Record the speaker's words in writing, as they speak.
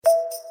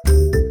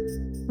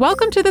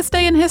Welcome to This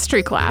Day in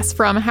History class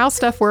from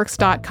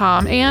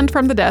HowStuffWorks.com and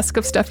from the desk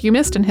of Stuff You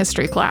Missed in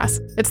History class.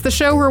 It's the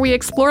show where we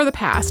explore the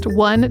past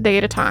one day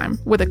at a time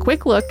with a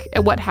quick look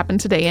at what happened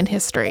today in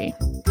history.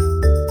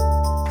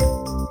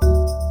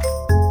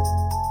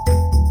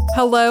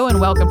 Hello and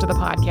welcome to the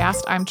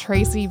podcast. I'm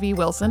Tracy V.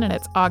 Wilson and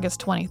it's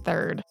August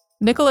 23rd.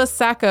 Nicholas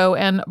Sacco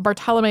and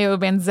Bartolomeo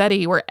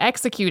Vanzetti were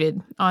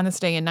executed on this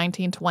day in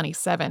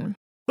 1927.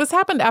 This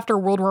happened after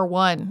World War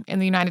I in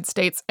the United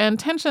States, and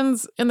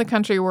tensions in the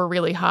country were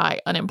really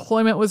high.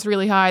 Unemployment was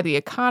really high. The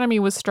economy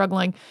was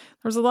struggling. There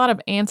was a lot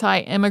of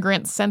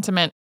anti-immigrant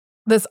sentiment.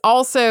 This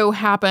also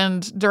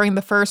happened during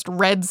the first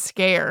Red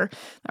Scare.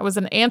 That was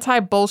an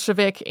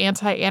anti-Bolshevik,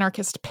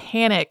 anti-anarchist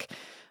panic.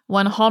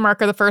 One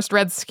hallmark of the first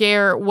Red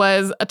Scare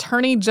was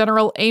Attorney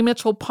General A.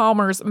 Mitchell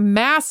Palmer's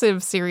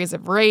massive series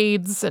of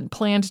raids and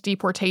planned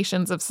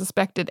deportations of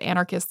suspected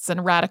anarchists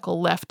and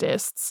radical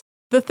leftists.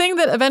 The thing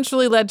that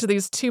eventually led to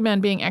these two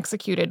men being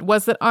executed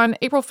was that on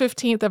April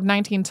 15th of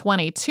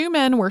 1920, two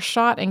men were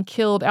shot and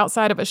killed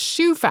outside of a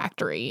shoe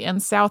factory in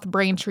South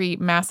Braintree,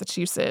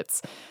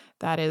 Massachusetts.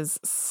 That is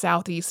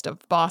southeast of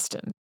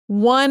Boston.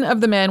 One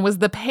of the men was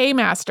the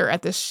paymaster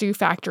at this shoe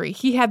factory.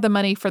 He had the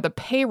money for the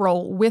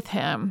payroll with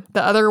him.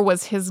 The other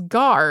was his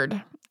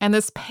guard. And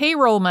this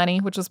payroll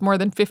money, which was more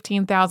than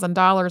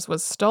 $15,000,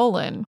 was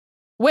stolen.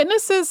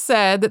 Witnesses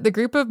said that the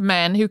group of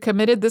men who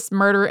committed this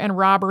murder and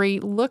robbery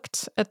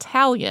looked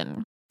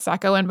Italian.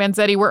 Sacco and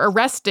Vanzetti were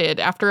arrested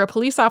after a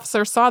police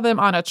officer saw them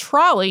on a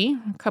trolley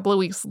a couple of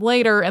weeks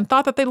later and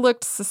thought that they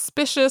looked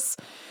suspicious.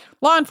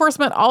 Law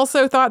enforcement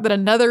also thought that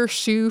another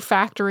shoe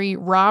factory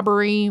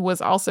robbery was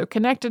also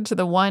connected to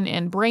the one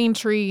in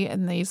Braintree,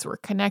 and these were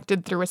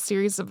connected through a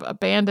series of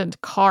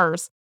abandoned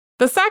cars.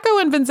 The Sacco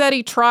and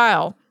Vanzetti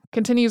trial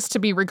continues to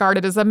be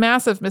regarded as a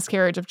massive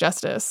miscarriage of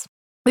justice.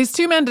 These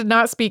two men did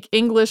not speak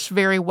English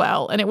very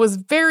well, and it was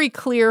very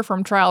clear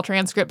from trial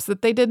transcripts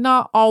that they did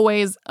not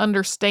always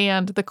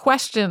understand the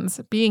questions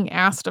being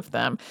asked of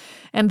them.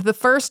 And the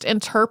first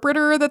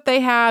interpreter that they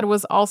had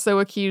was also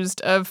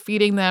accused of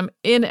feeding them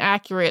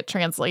inaccurate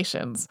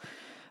translations.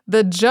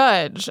 The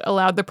judge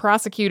allowed the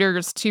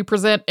prosecutors to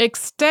present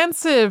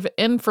extensive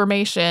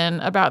information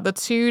about the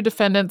two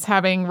defendants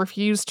having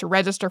refused to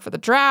register for the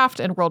draft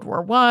in World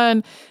War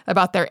I,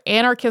 about their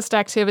anarchist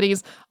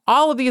activities.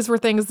 All of these were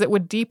things that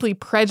would deeply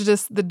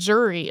prejudice the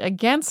jury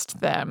against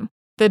them.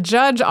 The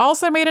judge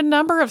also made a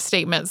number of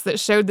statements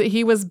that showed that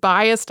he was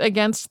biased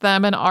against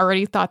them and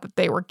already thought that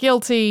they were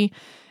guilty,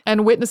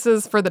 and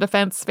witnesses for the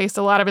defense faced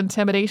a lot of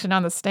intimidation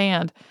on the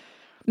stand.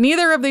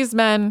 Neither of these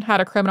men had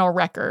a criminal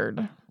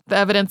record. The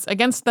evidence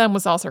against them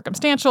was all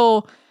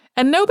circumstantial,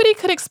 and nobody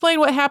could explain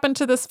what happened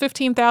to this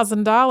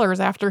 $15,000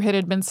 after it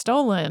had been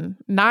stolen.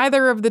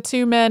 Neither of the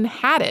two men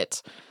had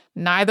it.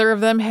 Neither of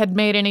them had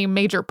made any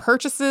major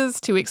purchases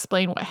to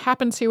explain what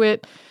happened to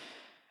it.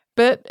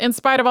 But in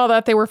spite of all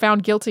that, they were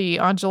found guilty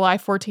on July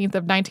 14th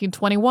of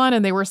 1921,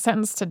 and they were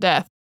sentenced to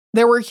death.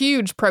 There were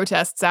huge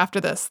protests after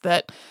this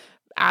that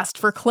asked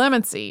for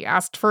clemency,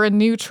 asked for a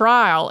new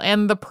trial,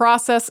 and the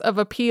process of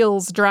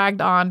appeals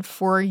dragged on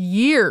for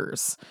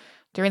years.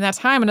 During that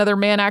time, another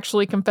man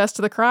actually confessed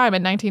to the crime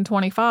in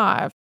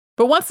 1925.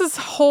 But once this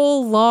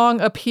whole long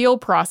appeal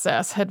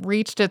process had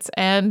reached its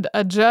end,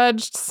 a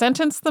judge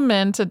sentenced the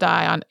men to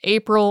die on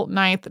April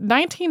 9th,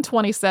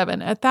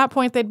 1927. At that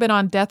point, they'd been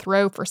on death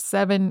row for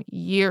 7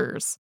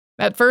 years.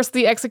 At first,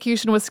 the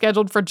execution was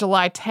scheduled for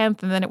July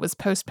 10th, and then it was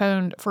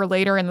postponed for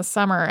later in the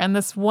summer. And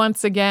this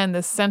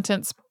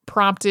sentence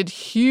prompted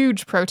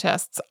huge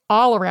protests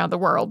all around the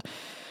world.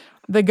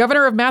 The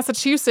governor of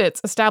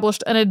Massachusetts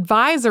established an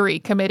advisory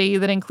committee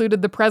that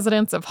included the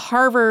presidents of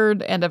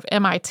Harvard and of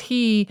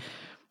MIT.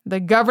 The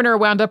governor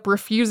wound up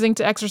refusing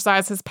to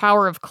exercise his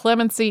power of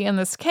clemency in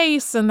this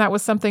case, and that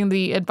was something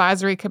the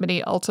advisory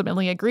committee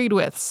ultimately agreed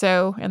with.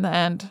 So, in the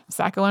end,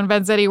 Sacco and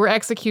Vanzetti were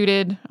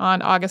executed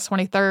on August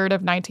 23rd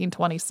of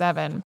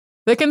 1927.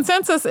 The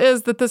consensus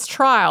is that this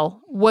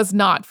trial was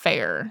not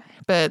fair,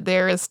 but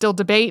there is still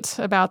debate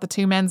about the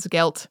two men's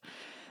guilt.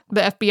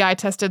 The FBI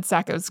tested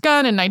Sacco's gun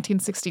in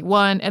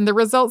 1961, and the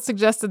results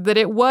suggested that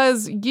it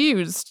was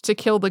used to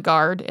kill the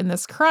guard in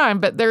this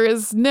crime, but there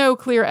is no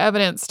clear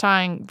evidence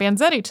tying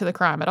Vanzetti to the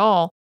crime at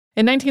all.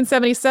 In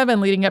 1977,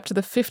 leading up to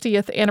the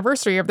 50th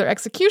anniversary of their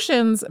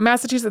executions,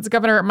 Massachusetts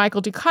Governor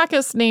Michael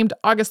Dukakis named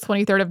August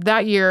 23rd of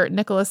that year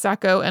Nicholas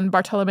Sacco and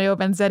Bartolomeo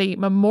Vanzetti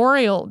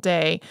Memorial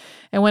Day,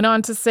 and went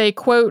on to say,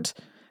 quote,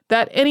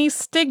 that any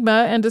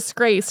stigma and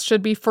disgrace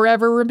should be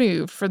forever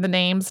removed from the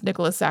names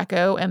Nicholas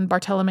Sacco and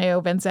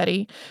Bartolomeo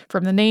Vanzetti,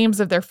 from the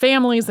names of their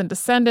families and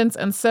descendants,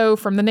 and so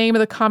from the name of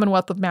the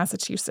Commonwealth of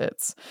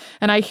Massachusetts.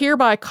 And I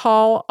hereby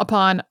call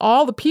upon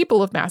all the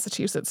people of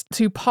Massachusetts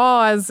to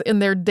pause in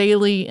their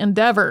daily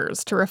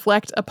endeavors to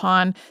reflect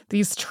upon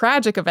these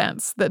tragic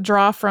events that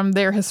draw from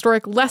their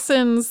historic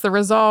lessons the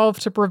resolve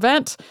to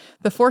prevent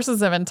the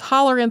forces of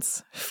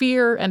intolerance,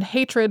 fear, and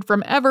hatred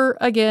from ever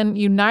again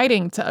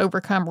uniting to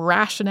overcome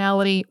rationality,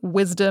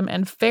 wisdom,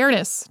 and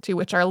fairness to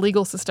which our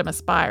legal system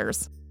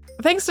aspires.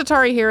 Thanks to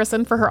Tari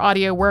Harrison for her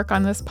audio work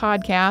on this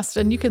podcast,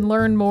 and you can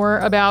learn more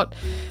about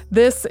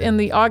this in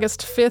the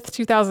August 5th,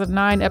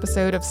 2009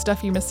 episode of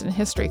Stuff You Missed in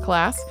History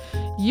Class.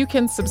 You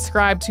can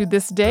subscribe to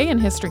This Day in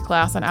History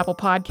Class on Apple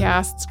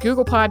Podcasts,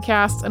 Google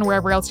Podcasts, and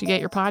wherever else you get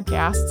your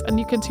podcasts, and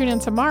you can tune in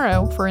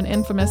tomorrow for an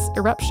infamous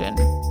eruption.